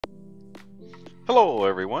Hello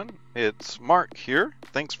everyone, it's Mark here.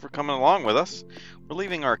 Thanks for coming along with us. We're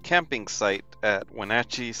leaving our camping site at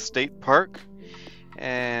Wenatchee State Park,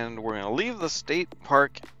 and we're going to leave the state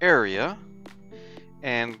park area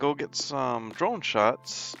and go get some drone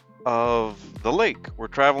shots of the lake. We're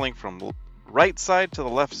traveling from right side to the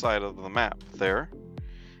left side of the map there.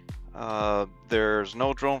 There's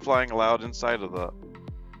no drone flying allowed inside of the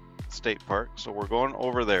state park, so we're going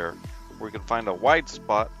over there. We can find a wide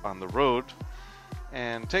spot on the road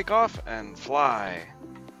and take off and fly.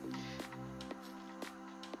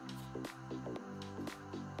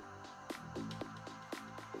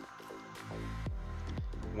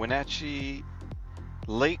 Wenatchee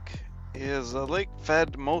Lake is a lake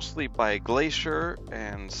fed mostly by glacier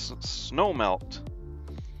and snowmelt.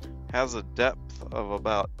 Has a depth of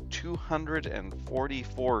about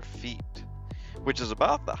 244 feet, which is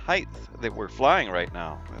about the height that we're flying right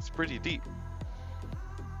now. That's pretty deep.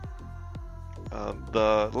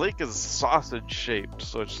 The lake is sausage shaped,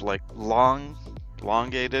 so it's like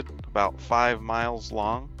elongated, about 5 miles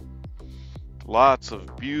long. Lots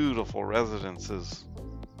of beautiful residences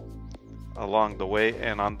along the way,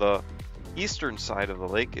 and on the eastern side of the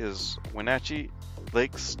lake is Wenatchee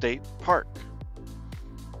Lake State Park.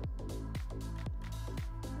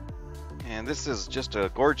 And this is just a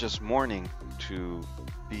gorgeous morning to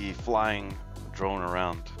be flying a drone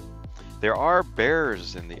around. There are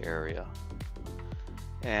bears in the area.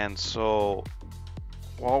 And so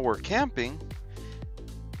while we're camping,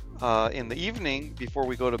 in the evening before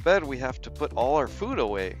we go to bed, we have to put all our food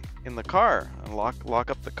away in the car and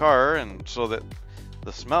lock up the car, and so that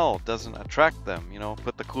the smell doesn't attract them,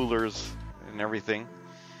 put the coolers and everything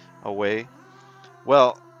away.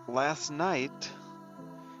 Well, last night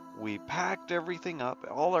we packed everything up,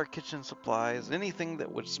 all our kitchen supplies, anything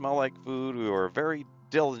that would smell like food. We were very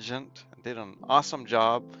diligent and did an awesome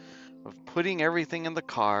job of putting everything in the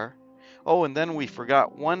car. Oh, and then we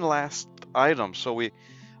forgot one last item, so we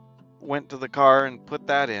went to the car and put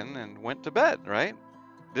that in and went to bed, right?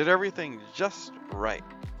 Did everything just right.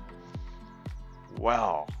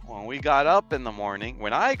 Well, when I got up in the morning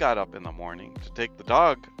to take the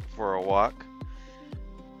dog for a walk,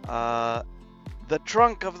 the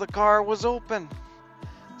trunk of the car was open.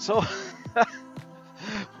 So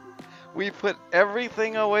we put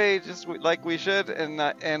everything away just like we should,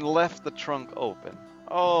 and left the trunk open.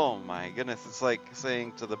 Oh my goodness, it's like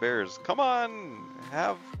saying to the bears, come on,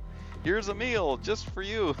 here's a meal just for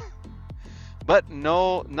you. But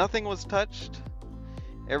no, nothing was touched.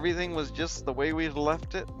 Everything was just the way we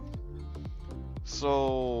left it.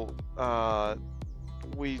 So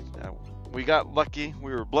we got lucky.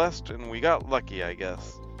 We were blessed and we got lucky, I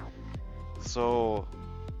guess. So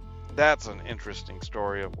that's an interesting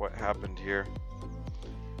story of what happened here.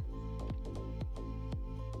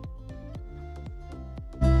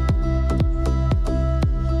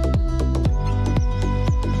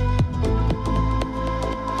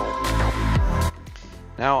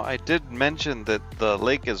 Now, I did mention that the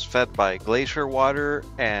lake is fed by glacier water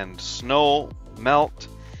and snow melt.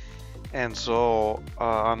 And so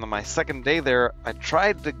on my second day there, I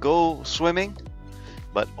tried to go swimming,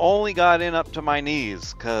 but only got in up to my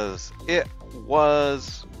knees because it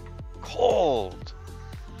was cold.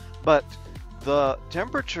 But the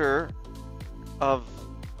temperature of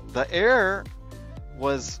the air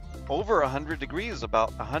was over 100 degrees.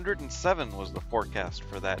 About 107 was the forecast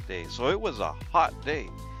for that day. So it was a hot day,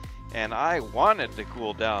 and I wanted to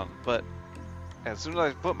cool down, but as soon as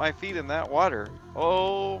I put my feet in that water,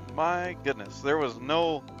 oh my goodness, there was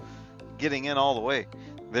no getting in all the way.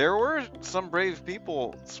 There were some brave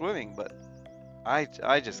people swimming, but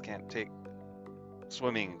I just can't take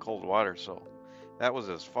swimming in cold water, so that was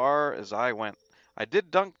as far as I went. I did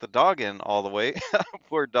dunk the dog in all the way,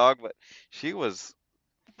 poor dog, but she was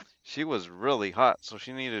really hot, so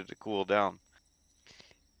she needed to cool down.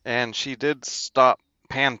 And she did stop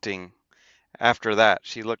panting after that.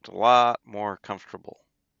 She looked a lot more comfortable.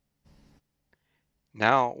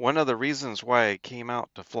 Now, one of the reasons why I came out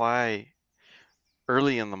to fly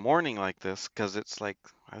early in the morning like this, because it's like,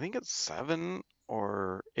 I think it's 7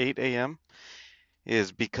 or 8 a.m.,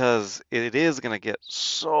 is because it is going to get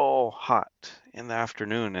so hot in the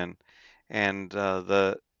afternoon, and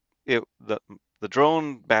the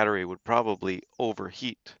drone battery would probably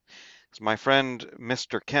overheat. So my friend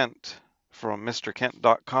Mr. Kent from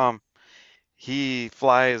mrkent.com, he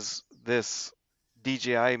flies this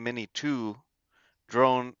DJI Mini 2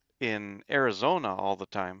 drone in Arizona all the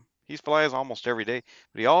time. He flies almost every day,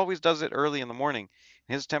 but he always does it early in the morning.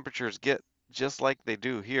 His temperatures get just like they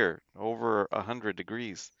do here, over 100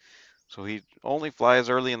 degrees. So he only flies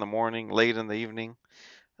early in the morning, late in the evening.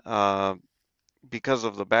 because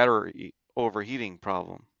of the battery overheating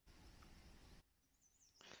problem.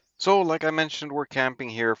 So, like I mentioned, we're camping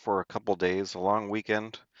here for a couple days, a long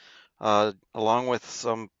weekend, along with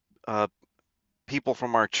some uh, people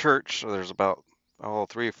from our church. So there's about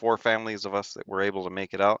 3 or 4 families of us that were able to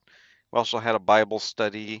make it out. We also had a Bible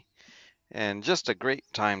study and just a great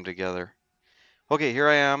time together. Okay, here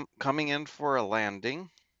I am coming in for a landing.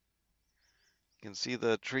 You can see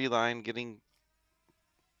the tree line getting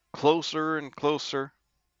closer and closer.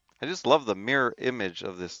 I just love the mirror image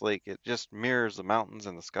of this lake. It just mirrors the mountains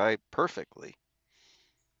and the sky perfectly.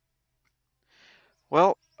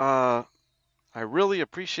 Well, I really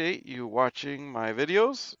appreciate you watching my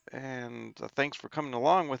videos, and thanks for coming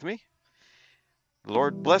along with me.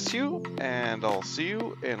 Lord bless you, and I'll see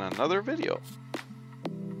you in another video.